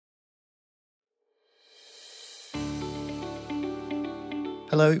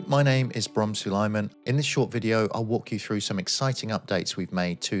Hello, my name is Brom Sulaiman. In this short video, I'll walk you through some exciting updates we've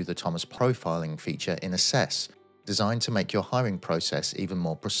made to the Thomas profiling feature in Assess, designed to make your hiring process even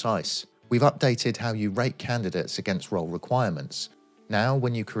more precise. We've updated how you rate candidates against role requirements. Now,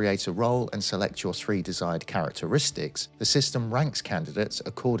 when you create a role and select your 3 desired characteristics, the system ranks candidates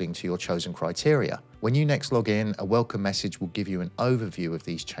according to your chosen criteria. When you next log in, a welcome message will give you an overview of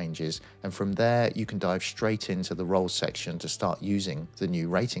these changes, and from there, you can dive straight into the roles section to start using the new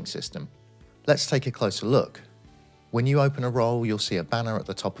rating system. Let's take a closer look. When you open a role, you'll see a banner at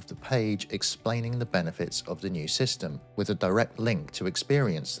the top of the page explaining the benefits of the new system, with a direct link to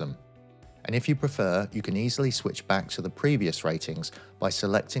experience them. And if you prefer, you can easily switch back to the previous ratings by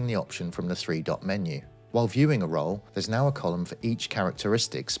selecting the option from the 3-dot menu. While viewing a role, there's now a column for each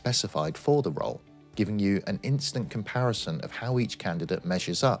characteristic specified for the role, giving you an instant comparison of how each candidate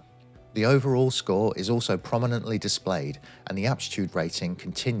measures up. The overall score is also prominently displayed, and the aptitude rating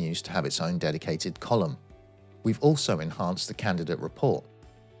continues to have its own dedicated column. We've also enhanced the candidate report.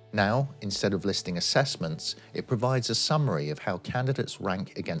 Now, instead of listing assessments, it provides a summary of how candidates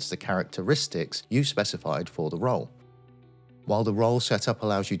rank against the characteristics you specified for the role. While the role setup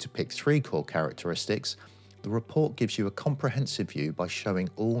allows you to pick 3 core characteristics, the report gives you a comprehensive view by showing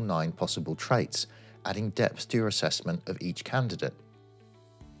all 9 possible traits, adding depth to your assessment of each candidate.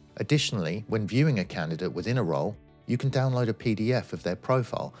 Additionally, when viewing a candidate within a role, you can download a PDF of their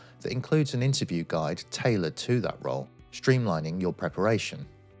profile that includes an interview guide tailored to that role, streamlining your preparation.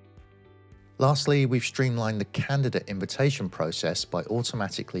 Lastly, we've streamlined the candidate invitation process by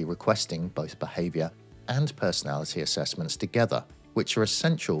automatically requesting both behaviour and personality assessments together, which are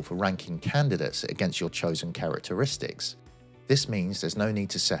essential for ranking candidates against your chosen characteristics. This means there's no need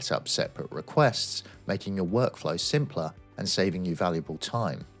to set up separate requests, making your workflow simpler and saving you valuable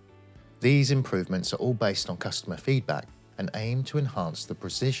time. These improvements are all based on customer feedback and aim to enhance the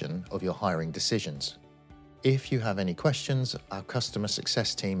precision of your hiring decisions. If you have any questions, our customer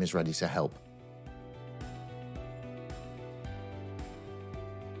success team is ready to help.